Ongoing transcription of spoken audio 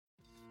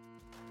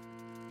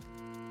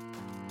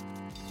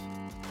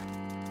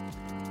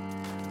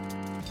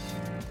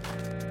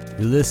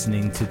You're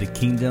listening to the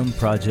Kingdom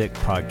Project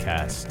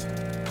Podcast.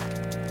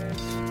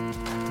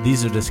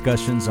 These are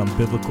discussions on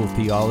biblical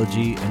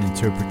theology and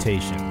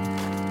interpretation.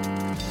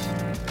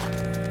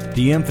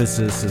 The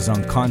emphasis is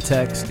on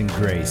context and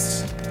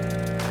grace.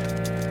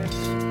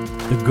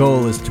 The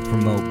goal is to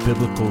promote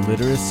biblical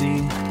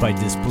literacy by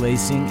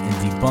displacing and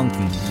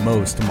debunking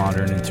most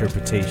modern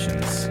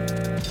interpretations.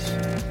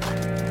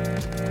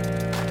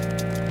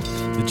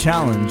 The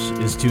challenge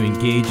is to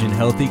engage in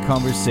healthy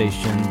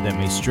conversation that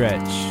may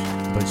stretch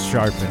but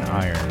sharpen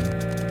iron.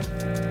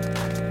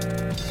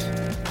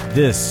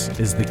 This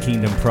is the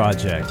Kingdom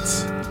Project,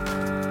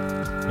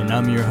 and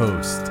I'm your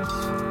host,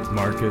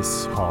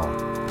 Marcus Hall.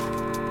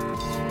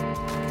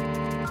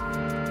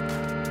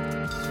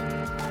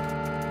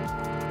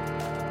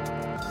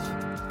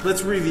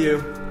 Let's review,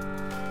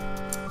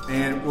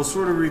 and we'll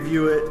sort of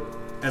review it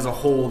as a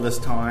whole this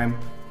time.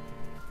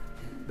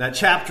 That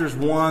chapters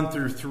 1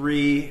 through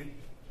 3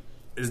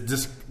 is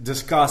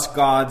discuss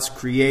God's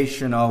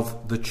creation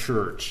of the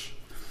church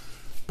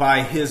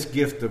by His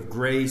gift of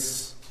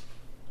grace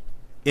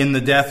in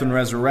the death and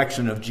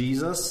resurrection of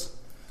Jesus,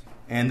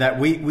 and that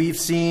we've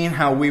seen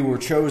how we were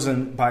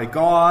chosen by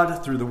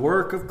God through the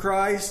work of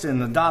Christ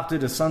and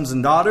adopted as sons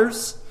and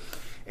daughters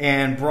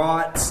and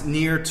brought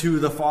near to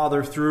the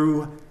Father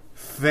through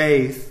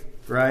faith,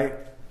 right?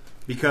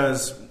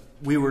 Because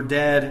we were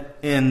dead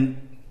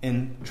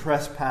in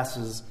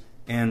trespasses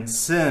and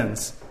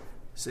sins.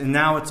 And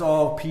now it's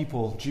all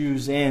people,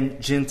 Jews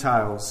and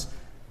Gentiles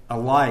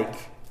alike,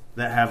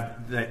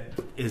 that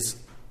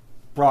is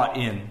brought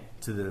in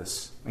to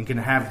this and can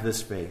have this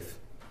faith.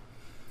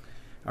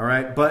 All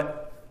right,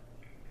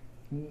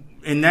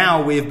 and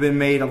now we have been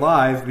made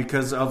alive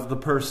because of the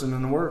person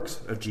and the works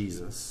of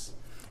Jesus.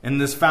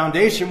 And this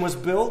foundation was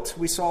built,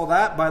 we saw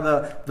that, by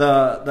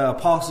the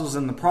apostles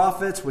and the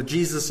prophets, with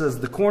Jesus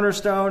as the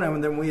cornerstone.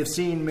 And then we have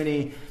seen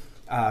many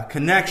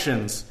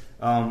connections,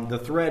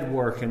 the thread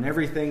work and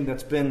everything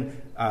that's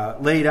been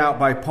laid out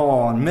by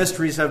Paul. And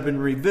mysteries have been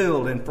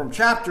revealed. And from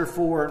chapter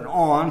 4 and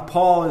on,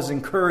 Paul is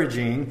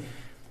encouraging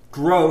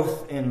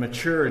growth and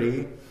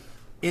maturity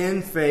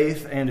in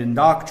faith and in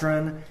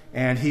doctrine.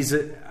 And he's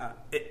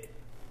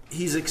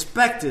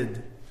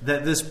expected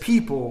that this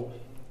people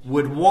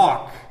would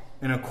walk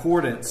in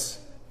accordance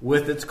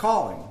with its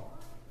calling.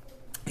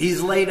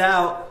 He's laid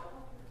out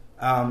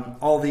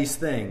all these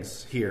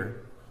things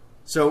here.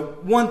 So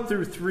 1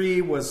 through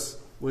 3 was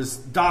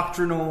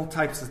doctrinal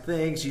types of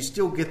things. You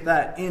still get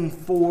that in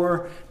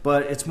 4,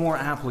 but it's more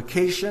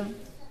application.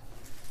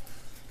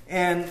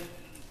 And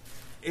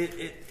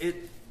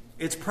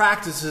it's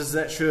practices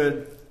that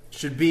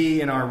should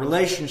be in our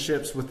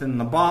relationships within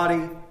the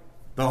body,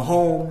 the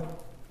home,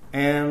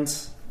 and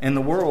in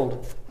the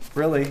world,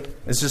 really.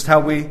 It's just how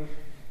we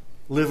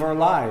live our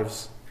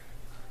lives.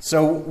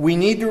 So we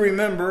need to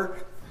remember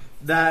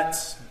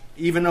that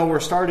even though we're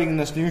starting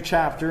this new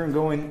chapter and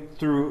going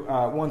through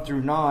 1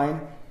 through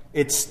 9,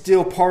 it's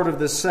still part of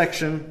this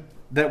section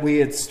that we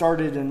had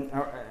started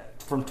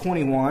from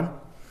 21.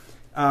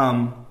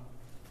 And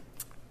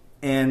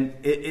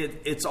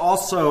it's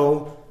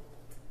also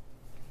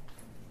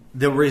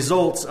the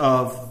results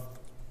of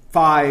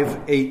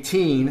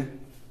 5:18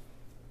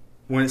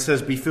 when it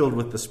says be filled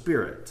with the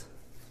Spirit.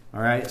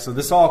 All right, so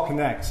this all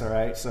connects, all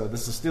right? So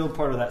this is still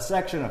part of that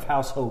section of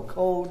household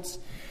codes.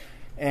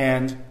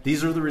 And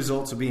these are the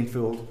results of being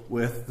filled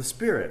with the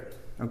Spirit.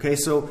 Okay,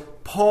 so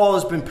Paul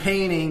has been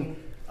painting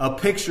a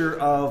picture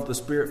of the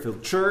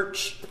Spirit-filled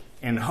church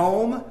and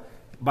home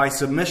by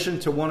submission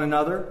to one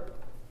another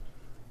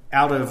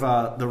out of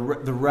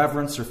the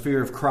reverence or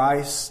fear of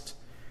Christ.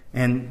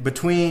 And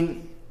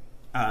between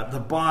the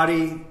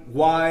body,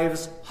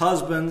 wives,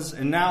 husbands,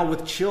 and now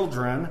with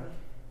children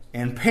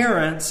and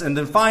parents, and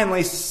then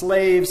finally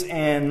slaves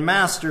and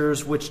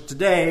masters, which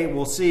today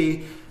we'll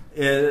see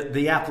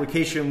the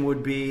application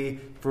would be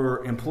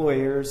for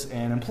employers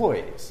and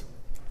employees.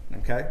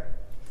 Okay?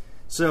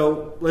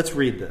 So let's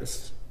read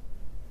this.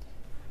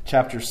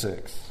 Chapter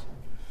 6.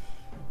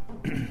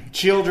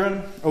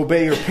 Children,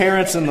 obey your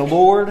parents in the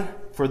Lord,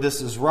 for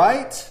this is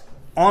right.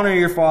 Honor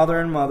your father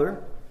and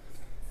mother.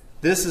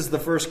 This is the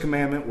first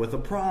commandment with a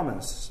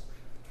promise,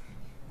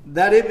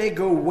 that it may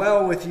go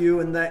well with you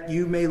and that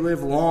you may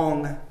live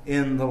long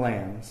in the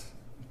land.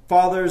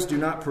 Fathers, do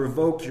not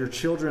provoke your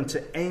children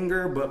to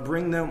anger, but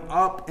bring them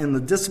up in the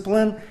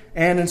discipline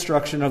and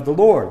instruction of the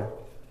Lord.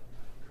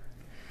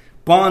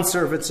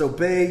 Bondservants,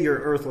 obey your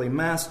earthly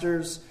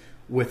masters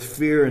with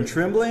fear and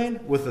trembling,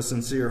 with a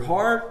sincere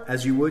heart,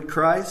 as you would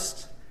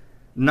Christ,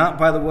 not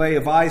by the way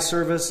of eye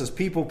service as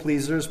people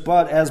pleasers,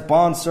 but as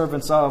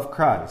bondservants of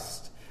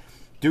Christ,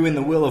 doing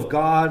the will of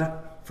God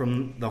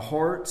from the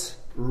heart,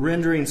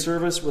 rendering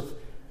service with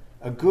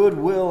a good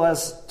will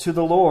as to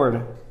the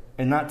Lord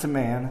and not to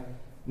man,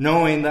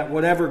 knowing that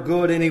whatever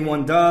good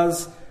anyone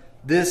does,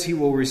 this he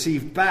will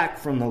receive back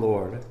from the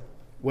Lord,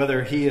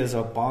 whether he is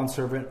a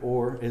bondservant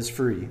or is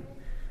free.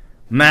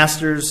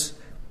 Masters,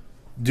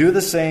 do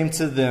the same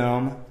to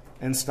them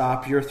and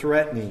stop your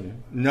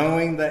threatening,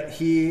 knowing that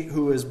he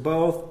who is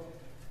both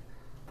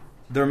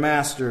their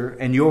master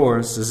and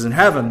yours is in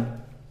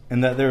heaven,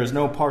 and that there is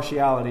no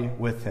partiality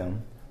with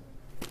him.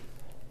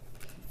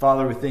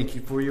 Father, we thank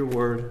you for your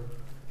word.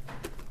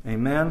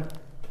 Amen.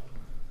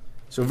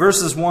 So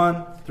verses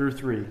 1 through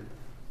 3.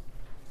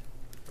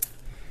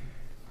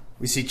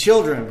 We see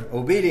children,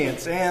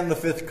 obedience, and the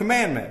fifth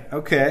commandment.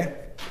 Okay.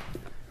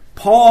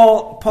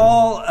 First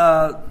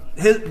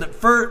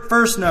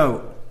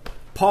note,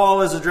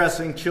 Paul is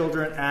addressing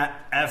children at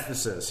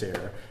Ephesus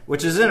here,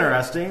 which is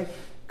interesting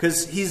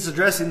because he's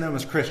addressing them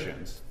as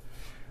Christians.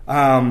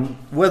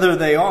 Whether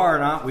they are or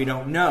not, we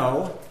don't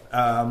know.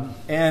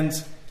 And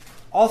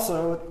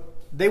also,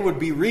 they would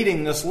be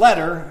reading this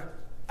letter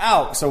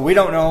out. So we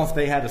don't know if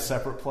they had a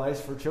separate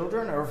place for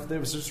children or if they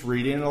was just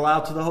reading it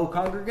aloud to the whole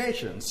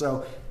congregation.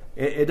 So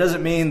it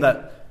doesn't mean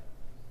that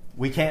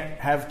we can't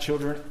have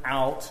children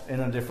out in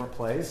a different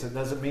place. It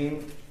doesn't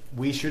mean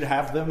we should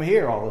have them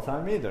here all the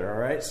time either, all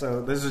right?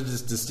 So these are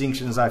just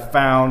distinctions I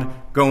found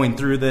going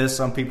through this.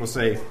 Some people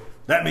say,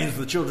 that means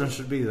the children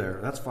should be there.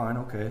 That's fine,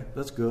 okay,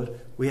 that's good.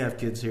 We have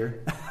kids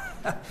here.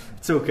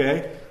 It's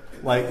okay.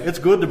 Like, it's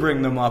good to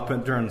bring them up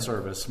during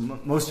service.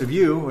 Most of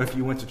you, if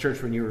you went to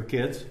church when you were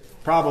kids,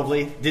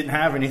 probably didn't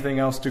have anything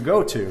else to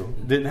go to.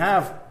 Didn't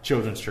have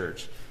children's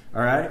church,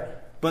 all right?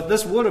 But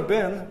this would have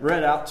been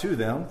read out to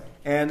them,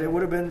 and it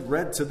would have been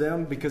read to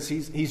them because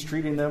he's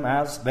treating them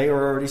as they are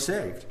already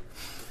saved.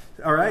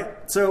 All right?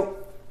 So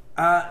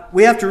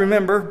we have to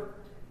remember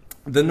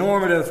the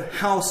normative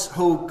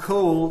household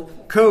code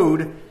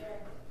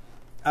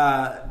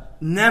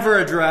never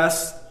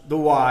addressed the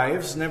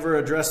wives, never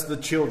addressed the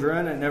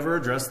children, and never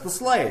addressed the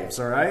slaves.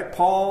 All right?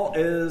 Paul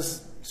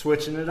is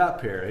switching it up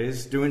here.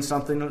 He's doing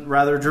something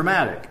rather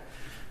dramatic.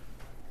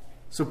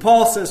 So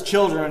Paul says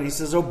children, he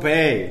says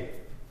obey.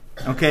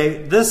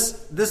 Okay,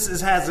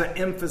 this has an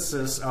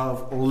emphasis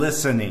of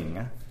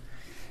listening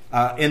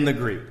in the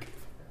Greek.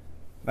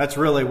 That's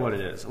really what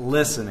it is,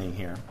 listening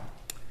here.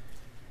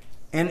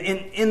 And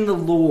in the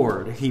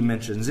Lord, he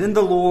mentions. In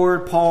the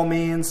Lord, Paul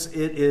means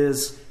it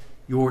is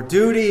your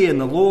duty in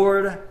the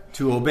Lord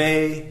to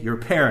obey your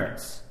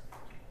parents.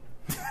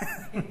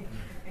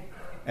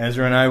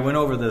 Ezra and I went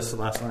over this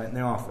last night in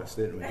the office,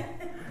 didn't we?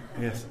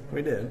 Yes,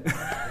 we did.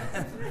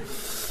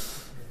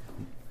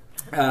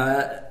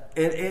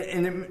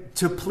 And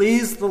to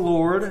please the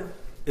Lord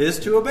is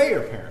to obey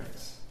your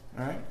parents.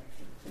 All right.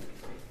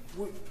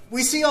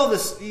 We see all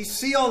this. You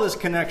see all this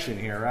connection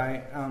here,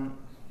 right?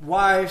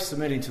 Wives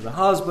submitting to the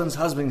husbands,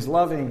 husbands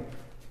loving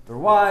their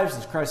wives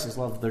as Christ has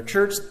loved their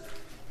church.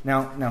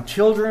 Now,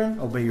 children,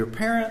 obey your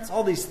parents.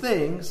 All these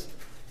things.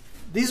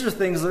 These are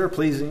things that are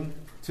pleasing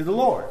to the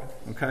Lord.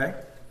 Okay.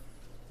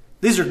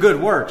 These are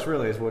good works,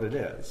 really, is what it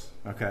is.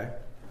 Okay.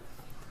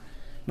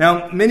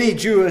 Now, many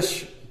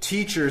Jewish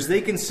teachers,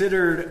 they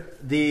considered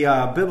the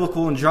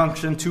biblical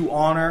injunction to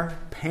honor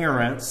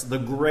parents the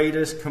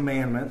greatest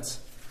commandment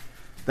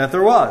that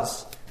there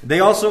was. They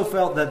also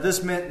felt that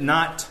this meant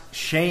not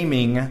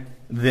shaming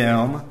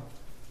them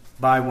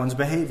by one's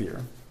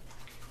behavior.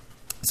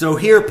 So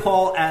here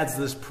Paul adds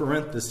this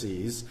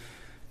parenthesis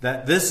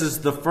that this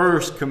is the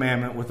first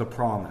commandment with a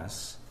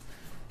promise.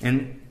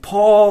 And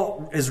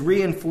Paul is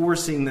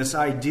reinforcing this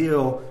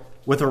ideal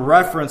with a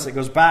reference that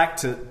goes back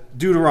to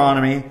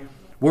Deuteronomy,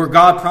 where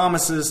God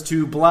promises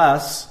to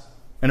bless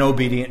an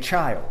obedient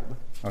child.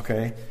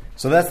 Okay?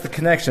 So that's the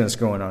connection that's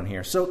going on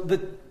here. So the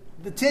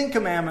Ten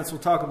Commandments,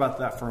 we'll talk about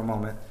that for a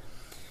moment.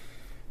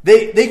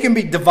 They can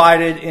be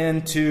divided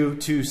into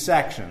two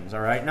sections, all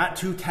right? Not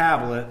two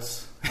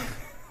tablets,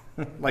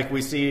 like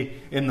we see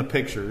in the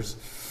pictures,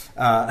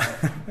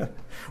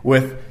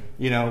 with,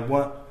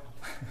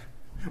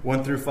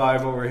 1 through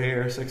 5 over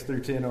here, 6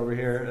 through 10 over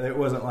here. It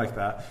wasn't like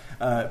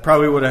that.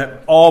 Probably would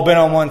have all been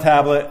on one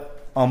tablet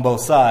on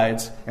both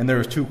sides, and there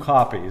was two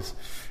copies.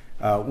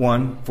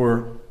 One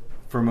for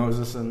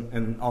Moses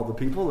and all the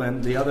people,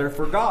 and the other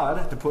for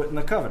God to put in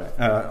the covenant,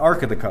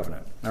 Ark of the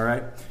Covenant. All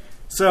right?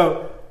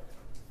 So,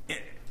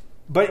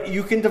 but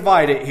you can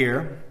divide it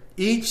here.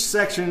 Each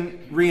section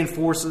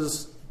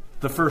reinforces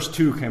the first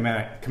two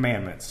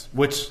commandments,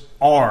 which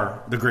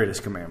are the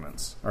greatest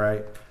commandments. All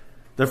right?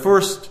 The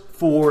first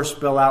 4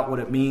 spell out what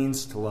it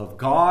means to love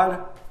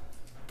God.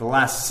 The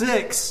last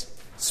 6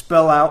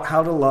 spell out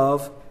how to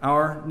love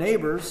our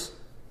neighbors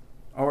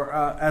or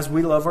as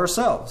we love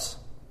ourselves.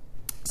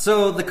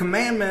 So the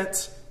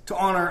commandment to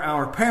honor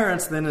our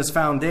parents then is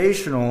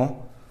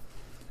foundational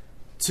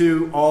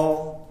to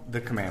all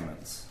the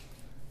commandments.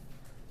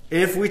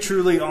 If we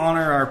truly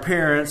honor our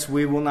parents,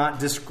 we will not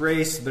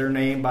disgrace their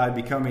name by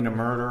becoming a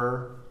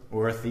murderer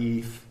or a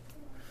thief,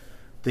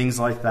 things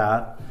like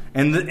that.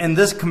 And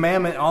this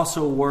commandment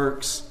also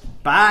works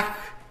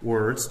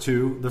backwards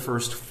to the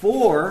first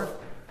 4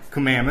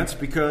 commandments,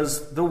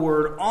 because the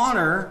word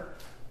honor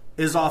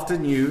is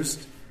often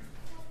used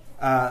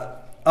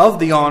of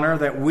the honor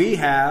that we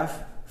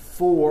have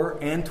for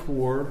and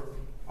toward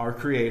our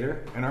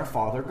Creator and our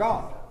Father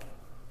God.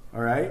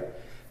 All right?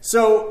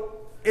 So,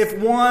 if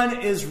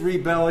one is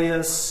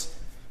rebellious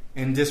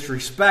and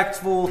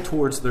disrespectful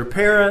towards their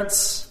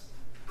parents,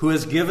 who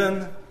has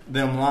given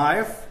them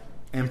life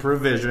and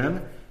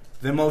provision,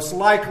 then most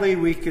likely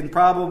we can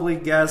probably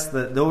guess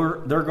that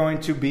they're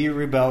going to be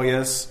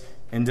rebellious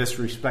and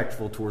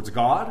disrespectful towards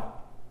God.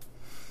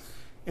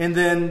 And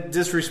then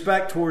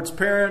disrespect towards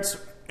parents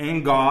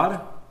and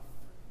God,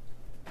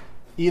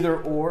 either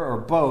or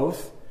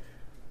both,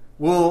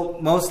 will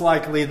most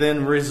likely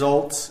then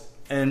result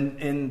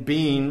in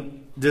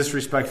being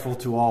disrespectful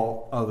to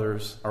all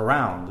others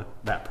around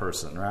that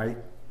person, right?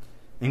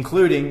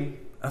 Including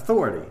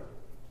authority.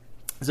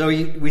 So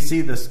we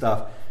see this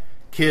stuff.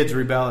 Kids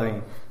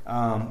rebelling,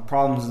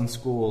 problems in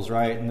schools,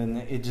 right? And then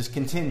it just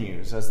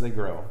continues as they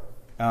grow.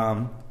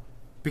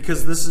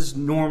 Because this is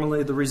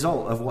normally the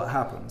result of what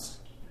happens.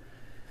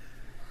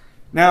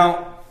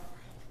 Now,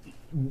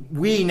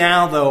 we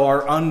now, though,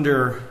 are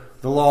under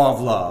the law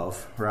of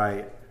love,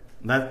 right?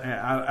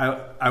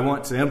 That I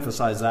want to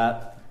emphasize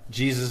that.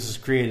 Jesus has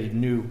created a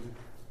new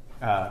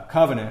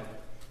covenant.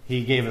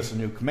 He gave us a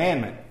new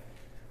commandment.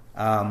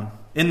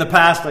 In the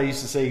past, I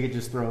used to say you could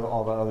just throw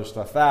all the other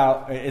stuff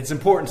out. It's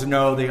important to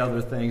know the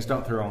other things.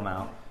 Don't throw them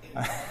out.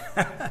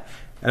 I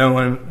don't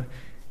want to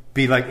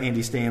be like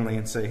Andy Stanley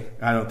and say,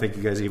 I don't think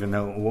you guys even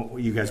know.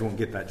 You guys won't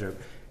get that joke.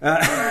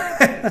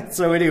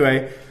 So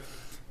anyway,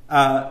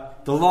 the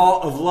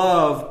law of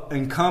love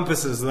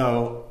encompasses,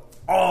 though,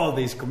 all of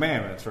these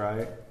commandments,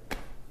 right?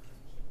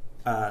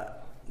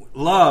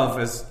 Love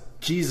as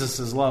Jesus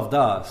has loved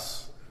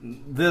us.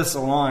 This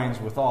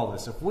aligns with all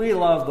this. If we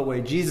love the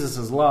way Jesus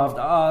has loved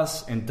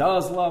us and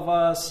does love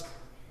us,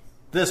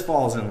 this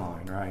falls in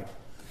line, right?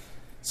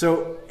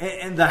 So,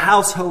 and the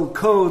household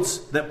codes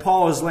that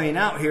Paul is laying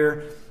out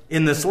here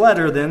in this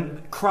letter,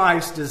 then,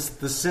 Christ is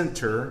the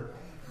center,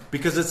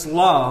 because it's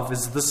love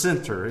is the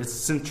center.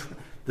 It's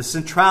the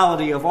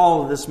centrality of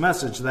all of this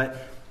message, that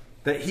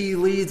He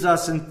leads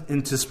us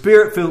into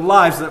Spirit-filled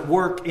lives that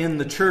work in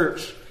the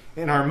church,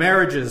 in our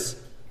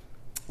marriages,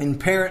 in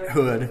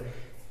parenthood,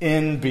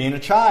 in being a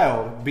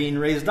child, being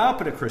raised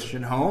up in a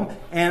Christian home,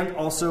 and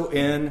also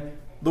in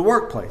the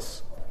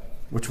workplace,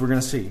 which we're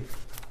going to see.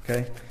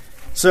 Okay,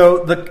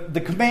 so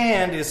the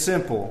command is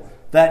simple,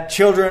 that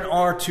children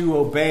are to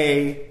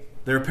obey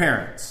their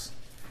parents.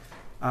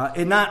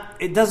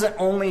 It doesn't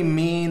only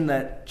mean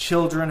that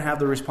children have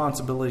the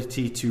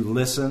responsibility to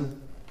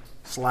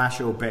listen/obey,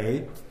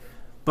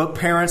 but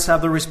parents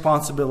have the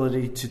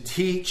responsibility to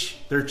teach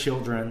their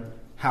children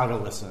how to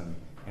listen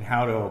and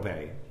how to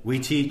obey. We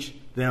teach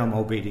them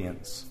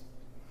obedience.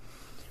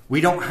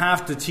 We don't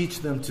have to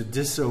teach them to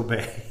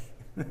disobey,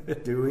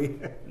 do we?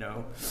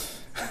 No.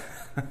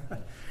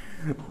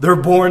 They're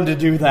born to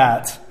do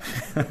that.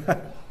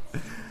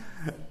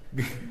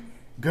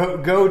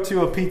 Go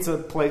to a pizza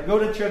place. Go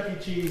to Chuck E.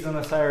 Cheese on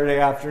a Saturday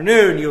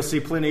afternoon. You'll see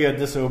plenty of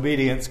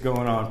disobedience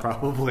going on,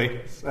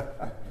 probably.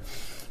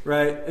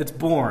 Right? It's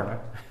born.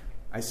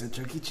 I said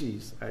Chuck E.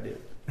 Cheese. I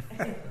did.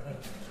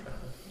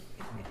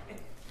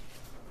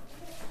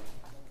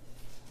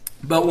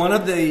 But one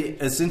of the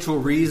essential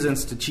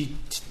reasons to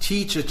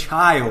teach a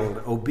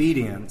child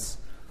obedience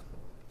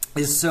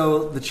is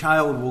so the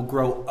child will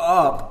grow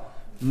up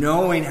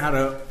knowing how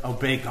to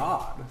obey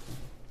God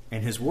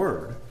and His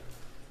Word.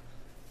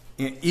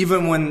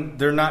 Even when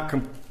they're not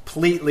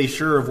completely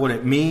sure of what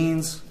it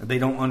means, they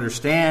don't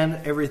understand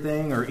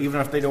everything, or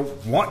even if they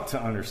don't want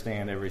to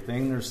understand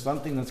everything, there's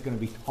something that's going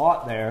to be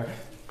taught there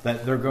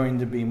that they're going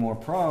to be more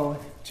prone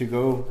to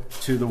go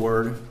to the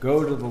Word,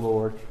 go to the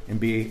Lord, and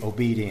be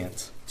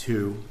obedient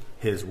to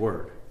His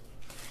Word.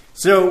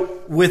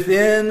 So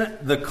within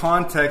the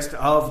context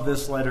of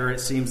this letter, it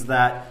seems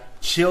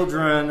that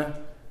children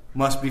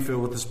must be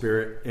filled with the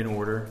Spirit in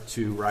order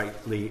to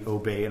rightly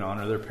obey and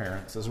honor their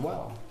parents as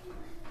well.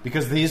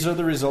 Because these are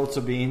the results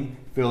of being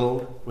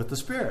filled with the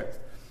Spirit.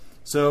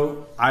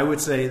 So I would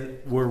say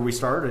where we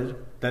started,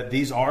 that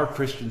these are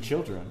Christian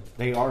children.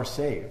 They are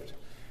saved.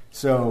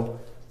 So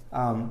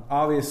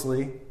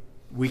obviously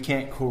we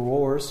can't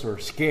coerce or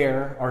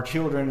scare our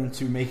children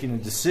into making a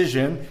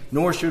decision,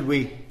 nor should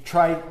we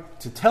try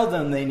to tell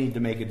them they need to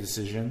make a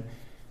decision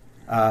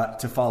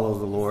to follow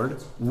the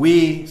Lord.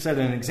 We set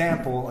an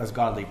example as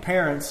godly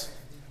parents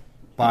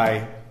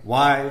by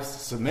wives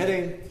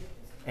submitting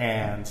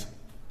and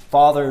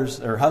fathers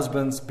or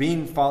husbands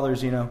being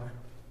fathers,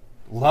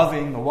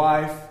 loving the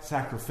wife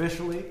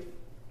sacrificially.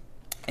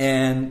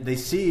 And they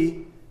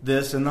see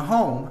this in the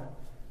home,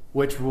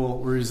 which will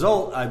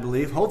result, I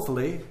believe,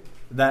 hopefully,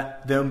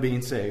 that them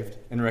being saved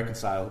and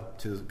reconciled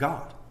to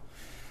God.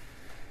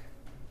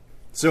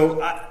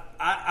 So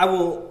I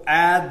will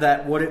add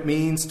that what it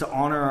means to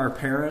honor our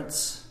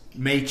parents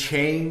may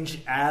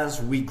change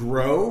as we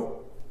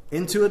grow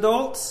into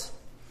adults,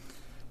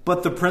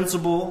 but the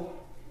principle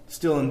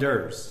still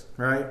endures,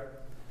 right?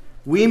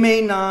 We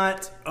may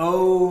not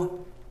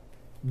owe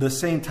the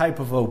same type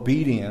of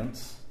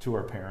obedience to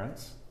our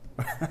parents.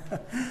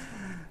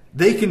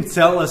 They can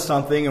tell us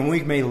something and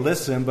we may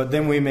listen, but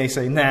then we may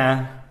say,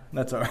 nah,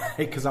 that's all right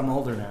because I'm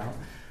older now.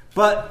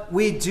 But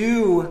we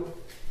do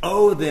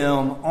owe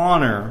them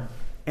honor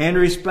and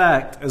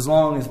respect as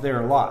long as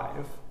they're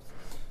alive.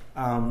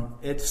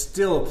 It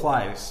still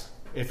applies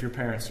if your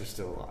parents are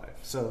still alive.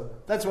 So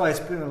that's why I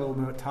spent a little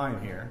bit of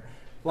time here.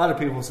 A lot of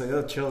people say,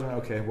 "Oh, children,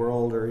 okay, we're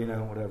older,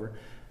 whatever."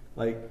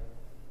 Like,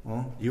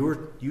 well,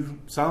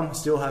 some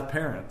still have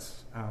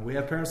parents. We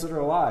have parents that are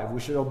alive. We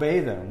should obey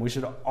them. We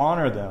should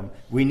honor them.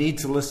 We need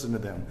to listen to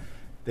them.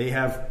 They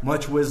have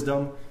much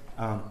wisdom.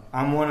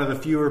 I'm one of the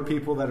fewer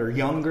people that are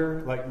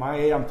younger. Like my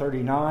age, I'm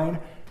 39,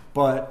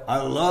 but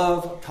I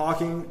love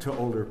talking to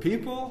older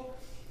people,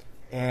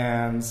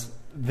 and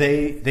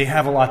they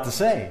have a lot to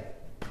say.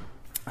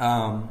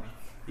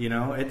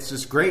 It's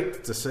just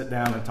great to sit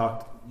down and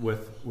talk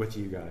with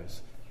you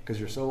guys because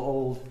you're so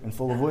old and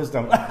full of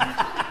wisdom.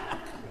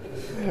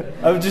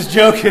 I'm just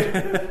joking.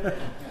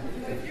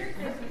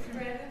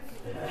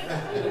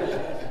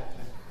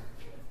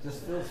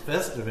 Just feels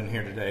festive in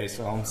here today,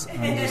 so I'm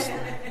just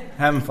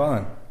having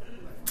fun.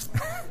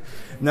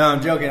 No,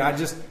 I'm joking.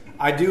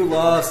 I do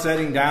love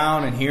sitting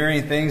down and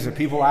hearing things that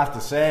people have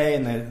to say,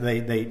 and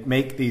they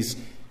make these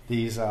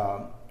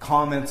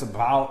comments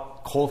about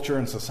culture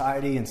and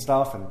society and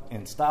stuff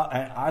and stuff.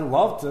 And I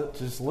love to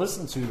just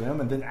listen to them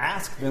and then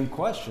ask them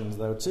questions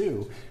though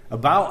too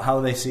about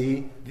how they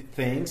see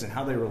things and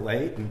how they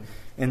relate.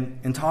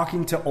 And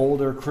talking to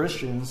older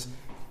Christians,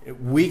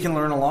 we can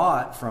learn a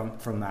lot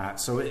from that.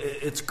 So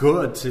it's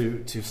good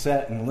to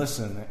sit and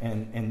listen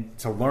and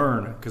to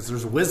learn because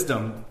there's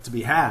wisdom to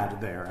be had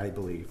there, I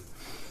believe.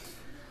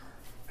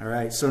 All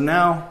right. So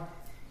now,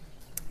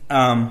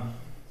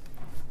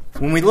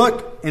 when we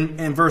look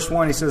in verse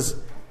 1, he says,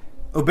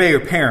 obey your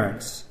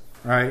parents,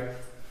 right?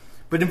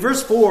 But in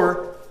verse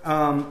 4,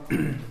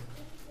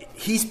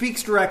 he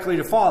speaks directly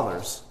to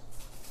fathers.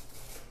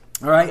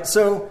 All right,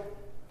 so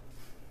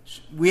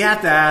we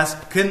have to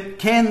ask,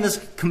 can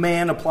this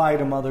command apply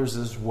to mothers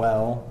as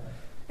well?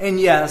 And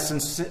yes,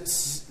 and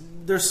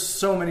there's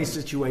so many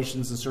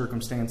situations and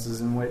circumstances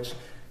in which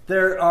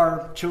there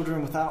are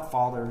children without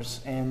fathers,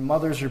 and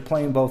mothers are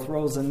playing both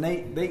roles, and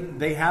they're going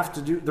to have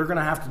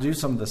to do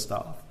some of this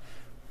stuff.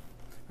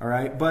 All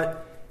right,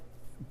 but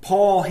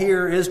Paul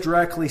here is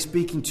directly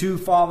speaking to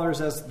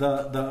fathers as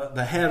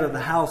the head of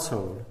the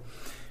household.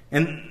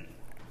 And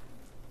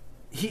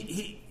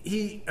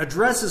he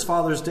addresses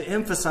fathers to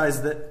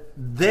emphasize that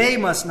they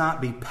must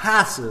not be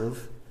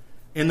passive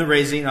in the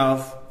raising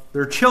of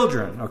their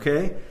children,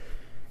 okay?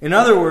 In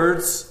other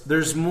words,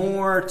 there's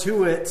more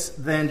to it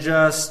than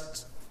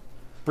just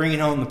bringing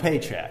home the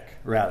paycheck,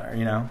 rather,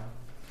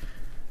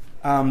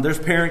 There's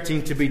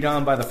parenting to be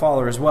done by the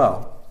father as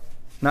well,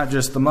 not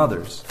just the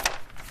mothers.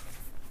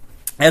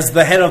 As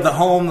the head of the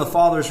home, the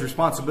father's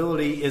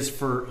responsibility is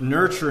for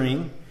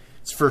nurturing,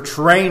 it's for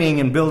training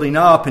and building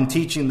up and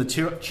teaching the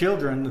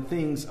children the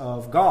things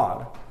of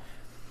God.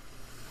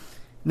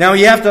 Now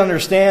you have to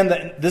understand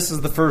that this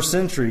is the first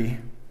century.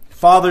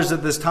 Fathers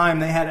at this time,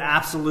 they had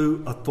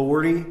absolute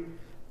authority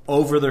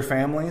over their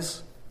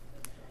families.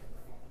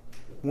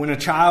 When a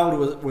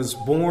child was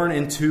born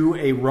into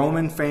a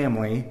Roman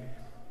family,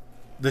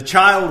 the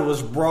child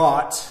was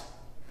brought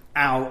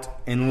out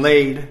and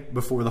laid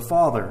before the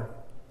father.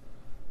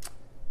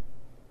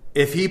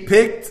 If he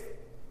picked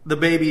the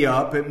baby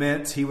up, it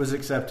meant he was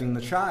accepting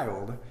the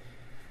child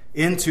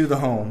into the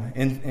home,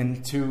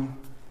 into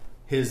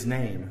his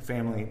name,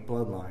 family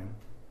bloodline.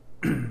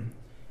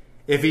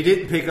 If he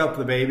didn't pick up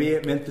the baby,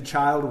 it meant the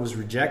child was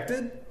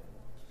rejected.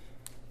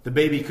 The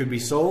baby could be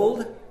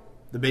sold.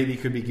 The baby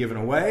could be given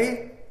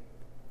away.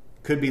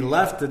 Could be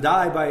left to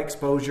die by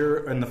exposure.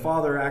 And the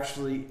father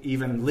actually,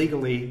 even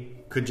legally,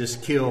 could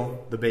just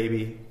kill the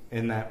baby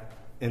in that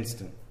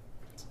instant.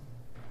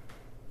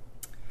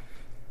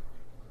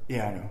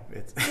 Yeah, I know.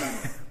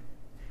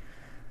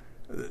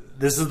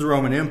 This is the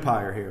Roman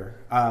Empire here.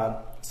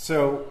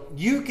 So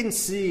you can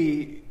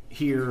see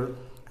here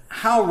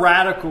how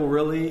radical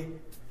really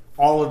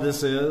all of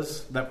this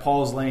is that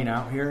Paul's laying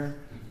out here.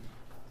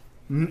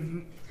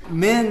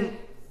 Men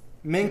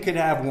could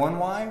have one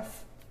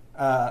wife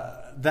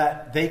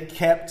that they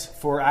kept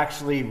for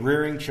actually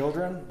rearing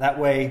children. That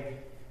way,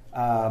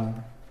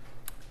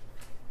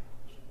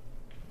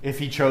 if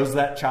he chose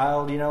that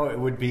child, it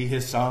would be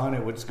his son.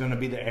 It was going to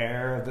be the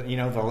heir of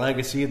the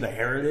legacy, the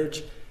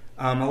heritage.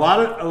 A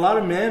lot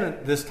of men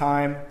at this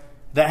time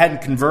that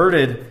hadn't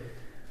converted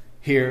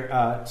here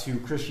to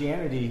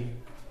Christianity,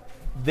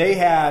 they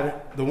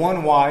had the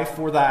one wife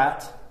for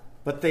that,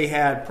 but they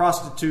had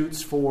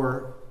prostitutes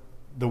for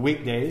the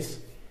weekdays,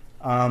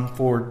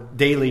 for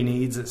daily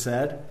needs, it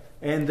said.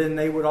 And then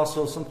they would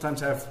also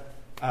sometimes have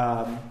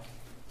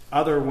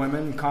other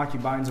women,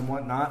 concubines and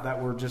whatnot,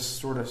 that were just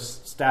sort of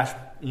stashed,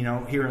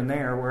 here and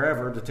there,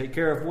 wherever, to take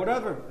care of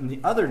whatever the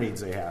other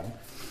needs they had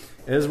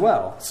as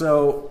well.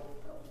 So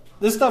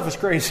this stuff is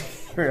crazy,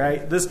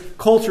 right? This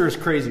culture is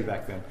crazy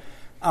back then.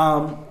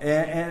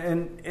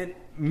 And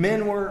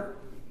men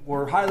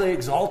were highly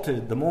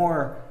exalted the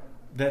more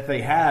that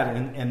they had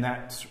in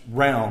that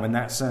realm, in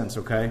that sense,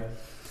 okay?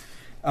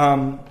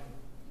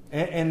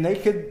 And they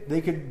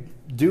could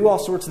do all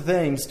sorts of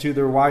things to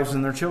their wives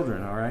and their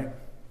children, all right?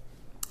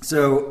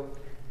 So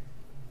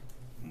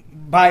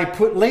by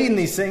laying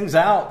these things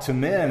out to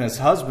men as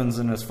husbands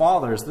and as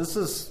fathers, this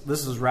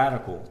is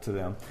radical to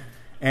them.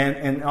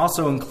 and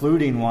also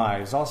including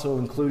wives, also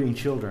including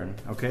children.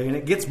 Okay, and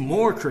it gets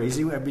more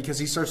crazy because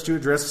he starts to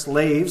address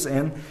slaves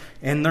and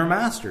their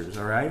masters.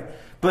 All right,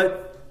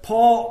 but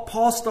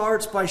Paul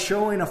starts by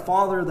showing a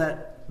father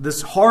that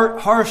this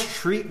harsh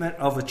treatment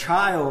of a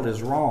child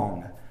is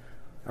wrong.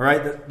 All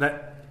right,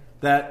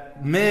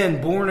 that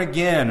men born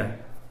again,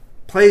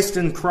 placed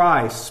in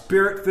Christ,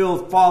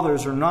 Spirit-filled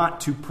fathers are not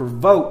to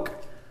provoke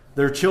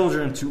their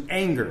children to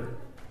anger.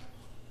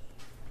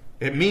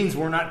 It means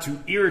we're not to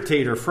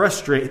irritate or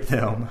frustrate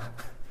them.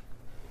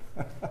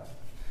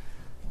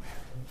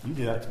 You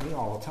do that to me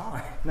all the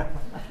time.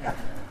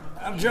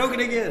 I'm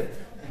joking again.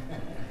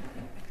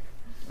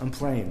 I'm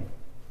playing.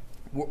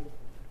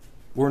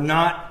 We're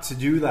not to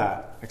do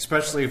that,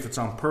 especially if it's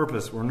on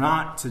purpose. We're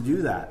not to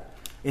do that.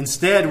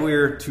 Instead,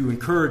 we're to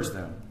encourage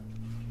them.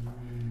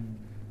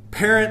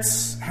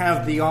 Parents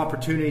have the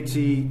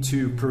opportunity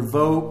to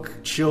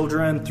provoke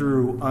children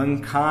through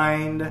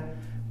unkind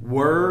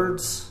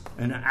words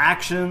and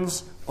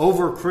actions,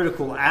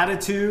 overcritical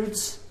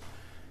attitudes,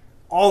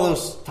 all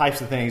those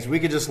types of things. We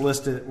could just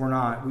list it. We're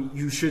not.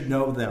 You should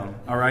know them.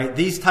 All right.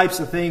 These types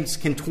of things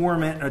can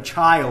torment a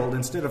child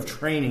instead of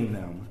training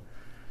them.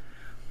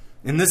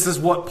 And this is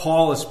what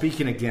Paul is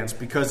speaking against,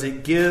 because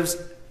it gives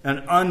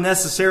an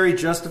unnecessary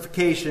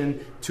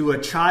justification to a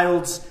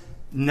child's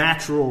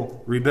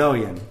natural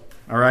rebellion.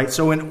 All right.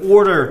 So in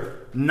order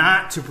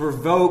not to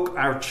provoke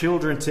our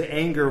children to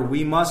anger,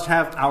 we must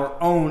have our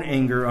own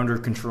anger under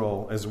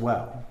control as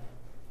well.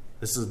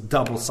 This is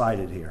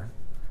double-sided here,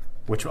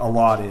 which a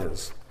lot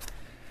is.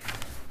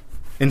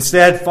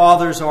 Instead,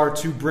 fathers are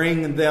to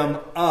bring them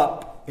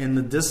up in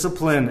the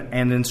discipline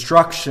and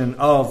instruction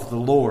of the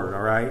Lord.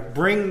 All right?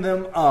 Bring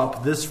them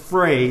up. This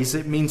phrase,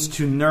 it means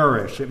to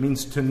nourish. It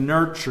means to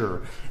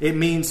nurture. It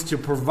means to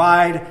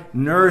provide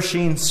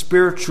nourishing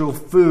spiritual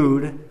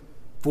food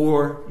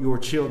for your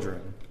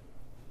children.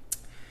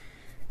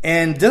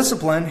 And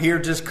discipline here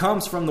just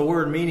comes from the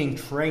word meaning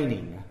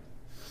training.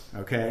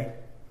 Okay?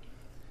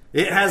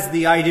 It has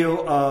the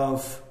ideal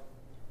of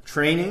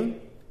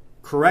training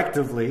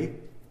correctively,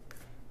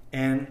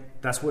 and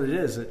that's what it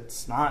is.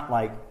 It's not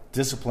like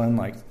discipline,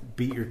 like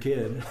beat your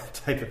kid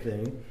type of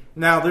thing.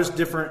 Now, there's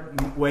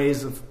different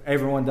ways of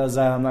everyone does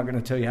that. I'm not going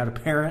to tell you how to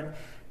parent,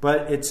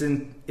 but it's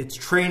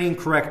training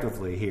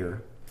correctively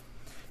here.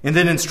 And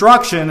then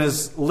instruction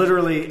is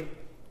literally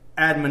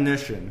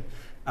admonition.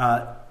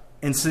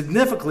 And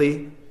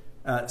significantly,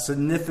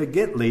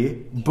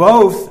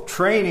 both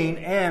training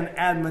and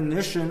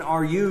admonition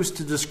are used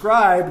to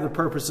describe the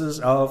purposes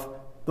of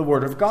the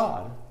Word of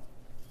God,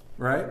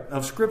 right?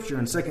 Of Scripture.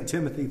 In 2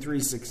 Timothy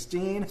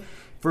 3:16,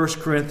 1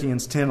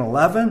 Corinthians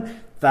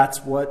 10:11,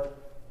 that's what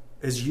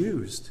is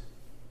used.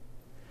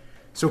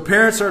 So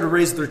parents are to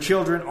raise their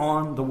children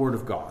on the Word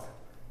of God.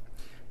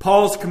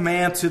 Paul's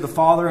command to the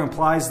father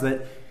implies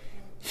that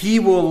he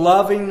will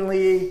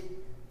lovingly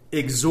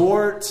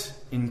exhort,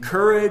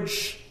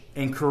 encourage,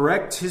 and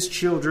correct his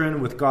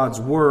children with God's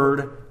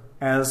Word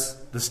as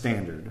the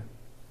standard.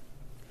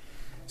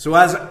 So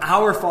as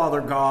our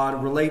Father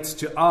God relates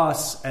to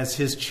us as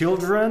His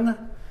children,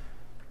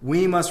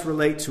 we must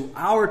relate to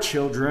our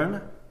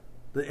children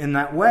in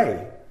that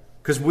way.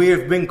 Because we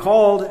have been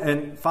called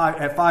at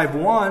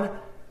 5:1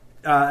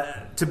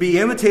 to be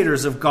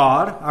imitators of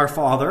God, our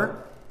Father,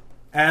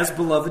 as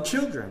beloved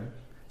children.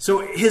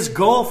 So His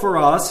goal for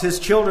us, His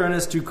children,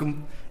 is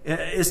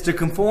to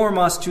conform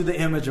us to the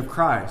image of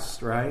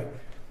Christ, right?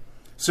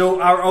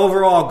 So our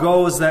overall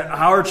goal is that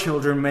our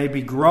children may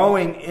be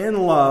growing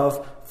in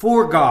love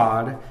for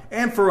God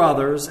and for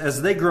others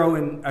as they grow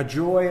in a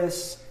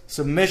joyous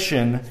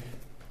submission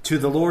to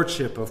the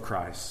lordship of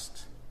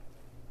Christ.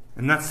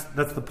 And that's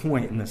the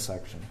point in this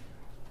section.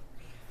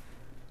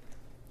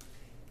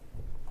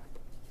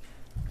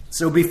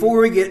 So before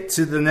we get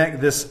to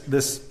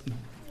this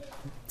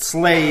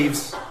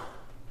slaves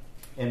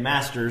and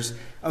masters,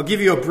 I'll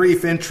give you a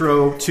brief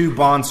intro to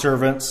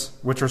bondservants,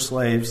 which are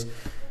slaves,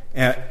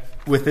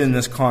 within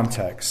this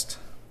context.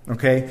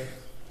 Okay?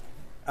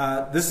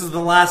 This is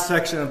the last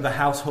section of the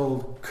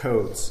household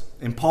codes.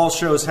 And Paul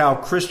shows how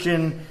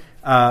Christian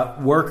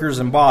workers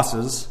and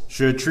bosses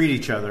should treat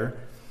each other.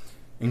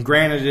 And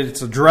granted,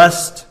 it's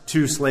addressed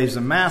to slaves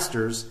and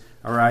masters,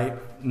 all right,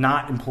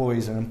 not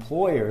employees and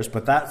employers,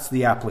 but that's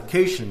the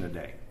application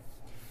today.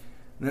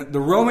 The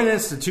Roman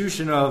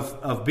institution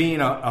of being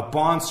a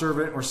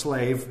bondservant or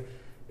slave,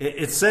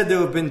 it's said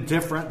to have been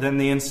different than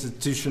the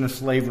institution of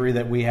slavery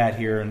that we had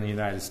here in the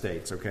United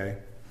States, okay?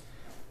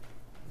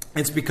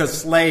 It's because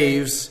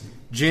slaves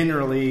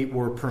generally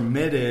were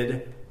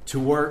permitted to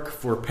work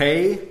for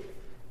pay,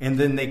 and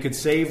then they could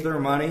save their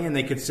money, and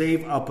they could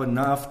save up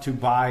enough to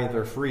buy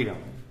their freedom.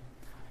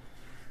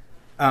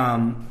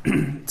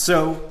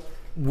 So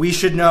we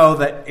should know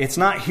that it's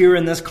not here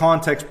in this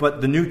context,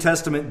 but the New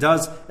Testament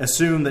does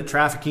assume that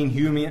trafficking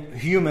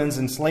humans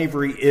in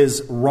slavery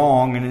is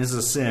wrong and is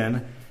a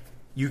sin.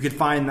 You could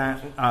find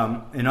that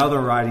in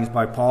other writings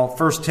by Paul.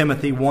 1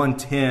 Timothy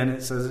 1:10,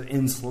 it says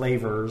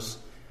enslavers,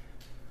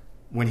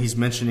 when he's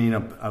mentioning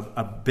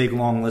a big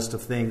long list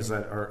of things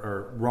that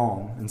are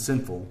wrong and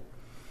sinful.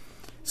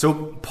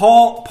 So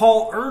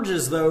Paul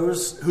urges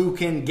those who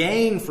can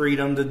gain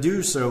freedom to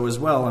do so as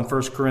well in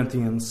 1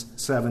 Corinthians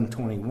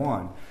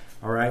 7:21.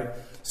 All right?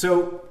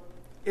 So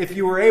if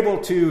you were able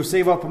to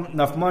save up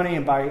enough money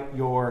and buy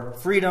your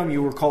freedom,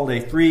 you were called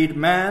a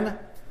freedman,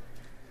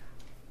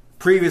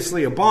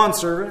 previously a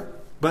bondservant.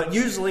 But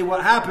usually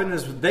what happened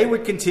is they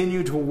would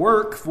continue to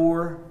work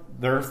for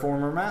their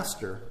former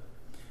master.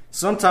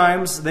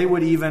 Sometimes they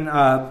would even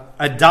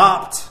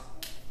adopt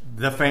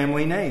the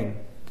family name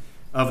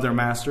of their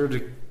master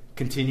to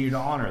continue to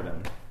honor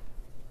them.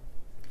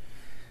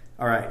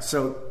 All right,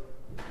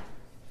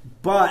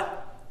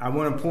 but I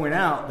want to point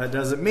out that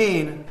doesn't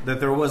mean that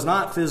there was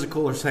not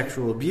physical or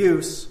sexual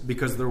abuse,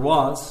 because there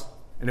was,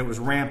 and it was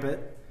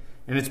rampant.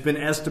 And it's been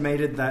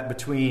estimated that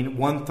between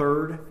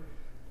 1/3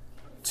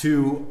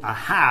 to a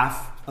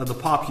half of the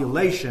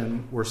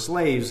population were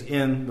slaves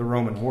in the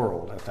Roman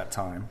world at that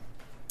time.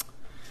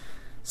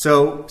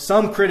 So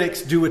some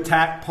critics do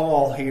attack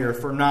Paul here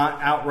for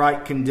not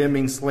outright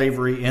condemning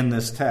slavery in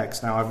this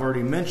text. Now, I've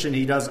already mentioned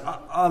he does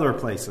other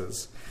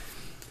places.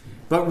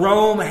 But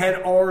Rome had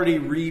already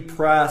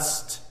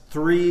repressed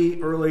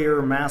 3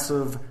 earlier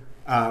massive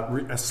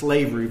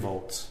slave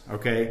revolts,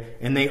 okay?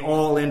 And they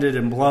all ended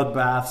in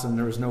bloodbaths, and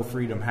there was no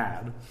freedom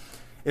had.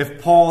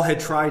 If Paul had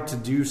tried to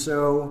do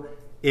so,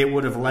 it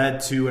would have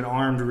led to an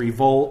armed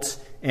revolt,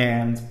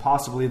 and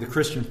possibly the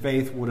Christian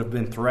faith would have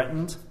been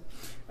threatened.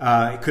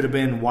 It could have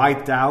been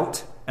wiped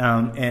out,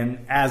 and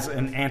as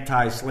an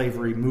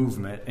anti-slavery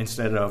movement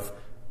instead of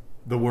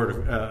the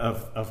word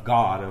of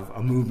God, of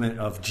a movement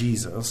of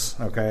Jesus.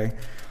 Okay,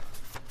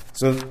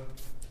 so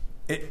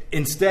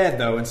instead,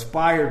 though,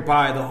 inspired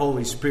by the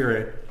Holy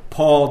Spirit,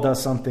 Paul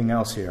does something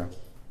else here.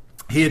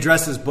 He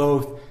addresses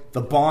both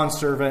the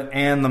bondservant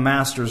and the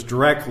masters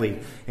directly,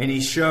 and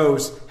he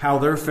shows how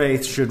their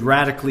faith should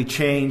radically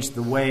change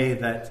the way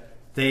that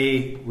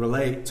they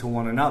relate to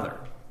one another.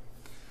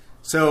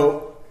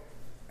 So,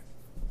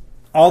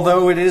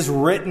 although it is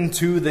written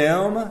to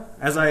them,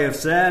 as I have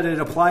said, it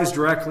applies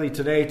directly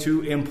today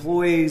to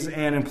employees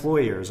and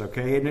employers,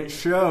 okay? And it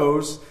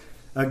shows,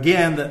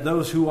 again, that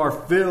those who are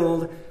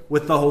filled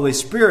with the Holy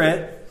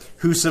Spirit,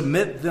 who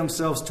submit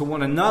themselves to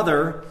one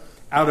another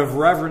out of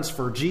reverence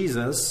for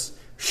Jesus,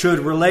 should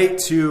relate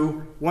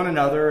to one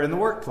another in the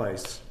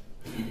workplace.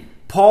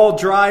 Paul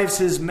drives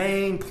his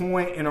main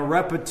point in a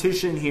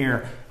repetition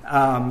here,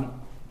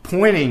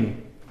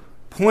 pointing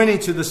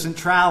to the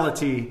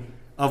centrality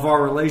of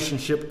our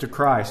relationship to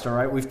Christ, all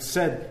right? We've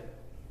said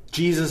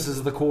Jesus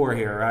is the core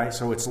here, right?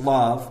 So it's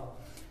love.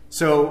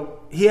 So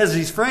he has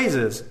these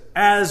phrases,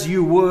 as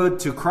you would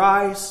to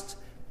Christ,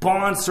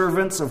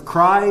 bondservants of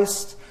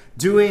Christ,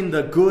 doing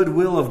the good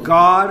will of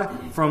God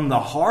from the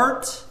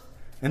heart.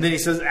 And then he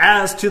says,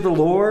 as to the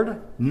Lord,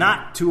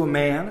 not to a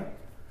man,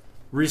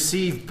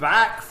 receive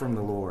back from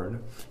the Lord.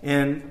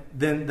 And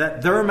then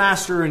that their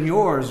master and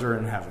yours are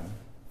in heaven.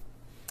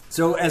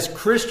 So as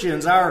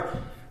Christians, our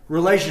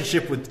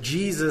relationship with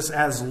Jesus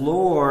as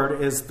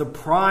Lord is the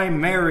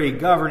primary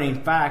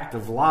governing fact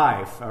of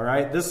life. All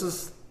right, this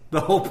is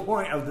the whole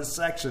point of the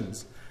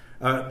sections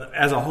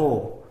as a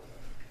whole.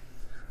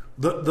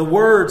 The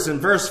words in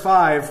verse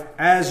 5,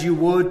 as you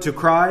would to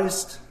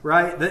Christ,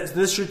 right?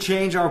 This should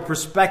change our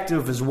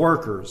perspective as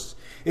workers.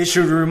 It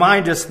should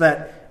remind us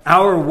that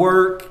our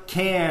work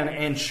can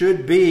and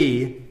should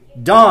be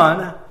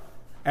done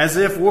as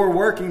if we're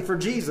working for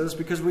Jesus,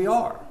 because we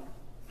are,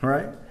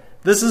 right?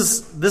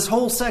 This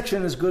whole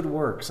section is good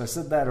works. I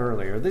said that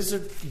earlier. These are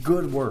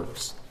good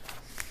works.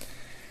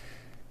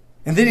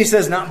 And then he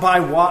says, not by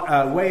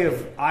way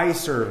of eye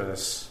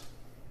service.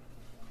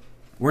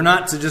 We're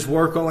not to just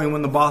work only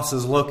when the boss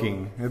is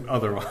looking.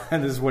 Otherwise,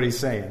 this is what he's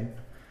saying.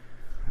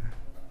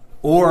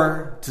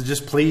 Or to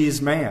just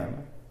please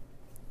man.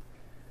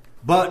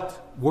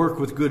 But work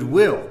with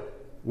goodwill.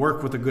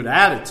 Work with a good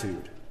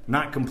attitude.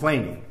 Not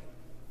complaining.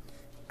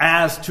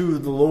 As to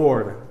the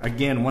Lord.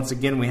 Once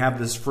again, we have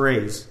this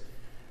phrase.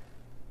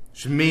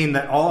 Should mean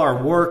that all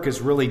our work is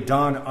really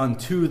done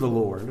unto the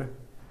Lord.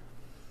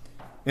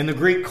 In the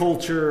Greek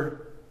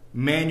culture,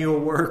 manual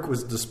work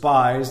was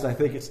despised. I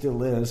think it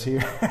still is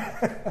here.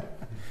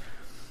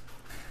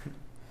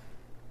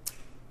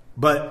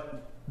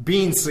 But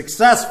being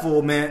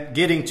successful meant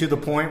getting to the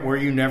point where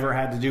you never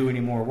had to do any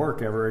more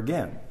work ever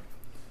again.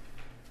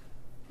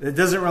 It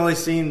doesn't really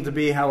seem to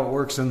be how it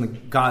works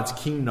in God's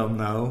kingdom,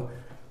 though,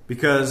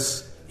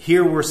 because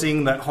here we're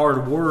seeing that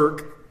hard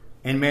work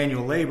and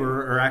manual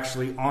labor are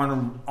actually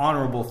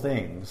honorable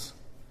things.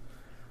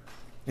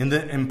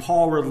 And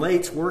Paul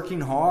relates working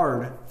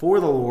hard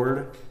for the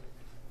Lord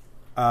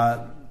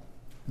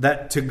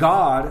that to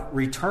God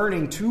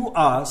returning to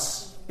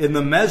us in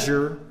the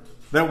measure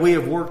that we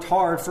have worked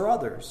hard for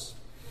others.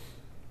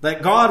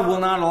 That God will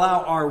not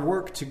allow our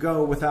work to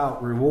go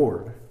without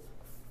reward.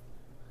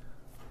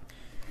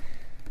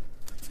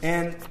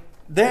 And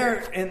there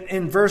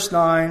in verse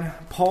 9,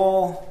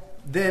 Paul,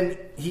 then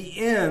he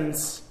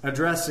ends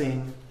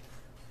addressing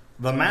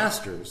the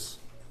masters,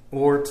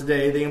 or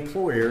today the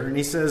employer, and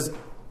he says,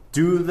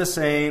 do the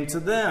same to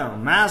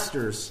them.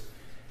 Masters,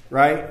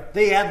 right?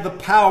 They had the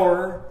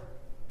power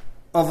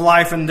of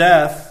life and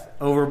death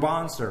over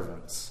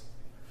bondservants.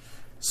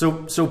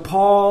 So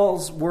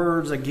Paul's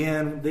words,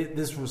 again,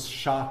 this was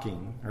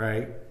shocking,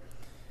 right?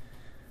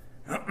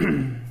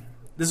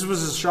 This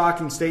was a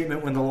shocking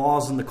statement when the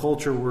laws and the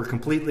culture were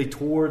completely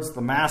towards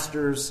the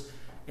masters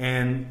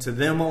and to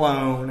them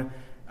alone,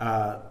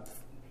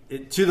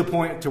 to the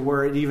point to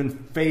where it even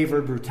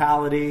favored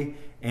brutality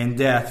and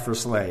death for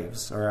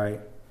slaves, all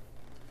right?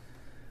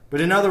 But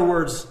in other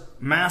words,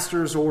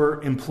 masters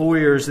or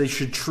employers, they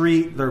should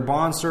treat their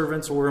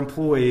bondservants or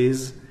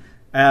employees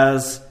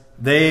as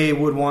they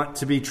would want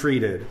to be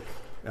treated.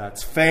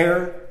 It's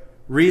fair,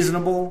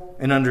 reasonable,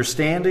 and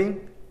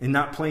understanding, and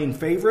not playing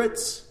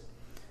favorites,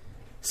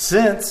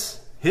 since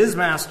his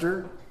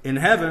master in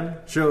heaven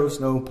shows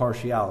no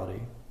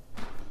partiality.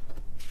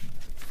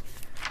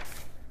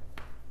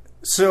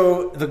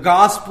 So the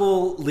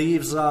gospel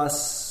leaves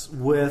us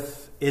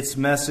with its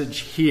message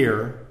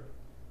here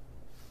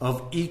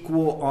of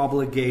equal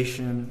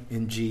obligation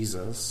in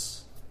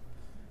Jesus.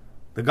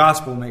 The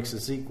gospel makes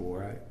us equal,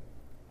 right?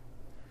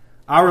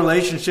 Our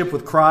relationship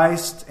with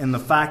Christ and the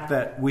fact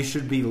that we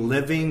should be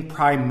living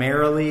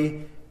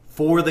primarily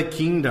for the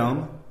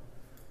kingdom,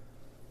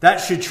 that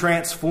should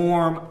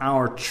transform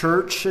our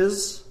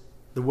churches,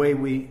 the way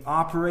we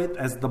operate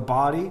as the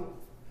body.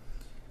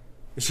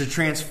 It should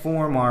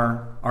transform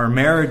our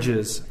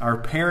marriages, our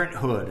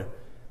parenthood,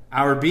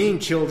 our being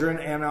children,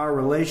 and our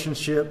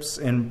relationships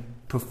and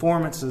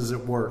performances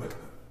at work.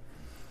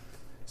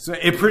 So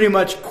it pretty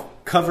much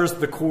covers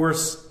the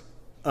course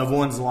of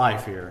one's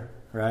life here,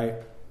 right?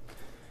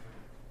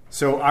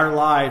 So our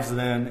lives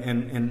then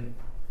and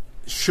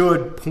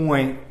should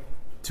point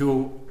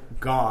to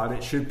God.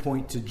 It should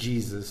point to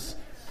Jesus.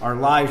 Our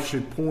lives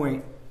should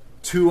point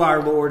to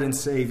our Lord and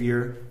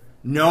Savior,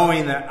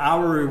 knowing that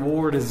our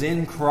reward is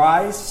in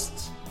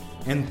Christ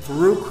and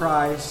through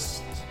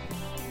Christ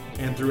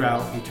and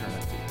throughout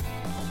eternity.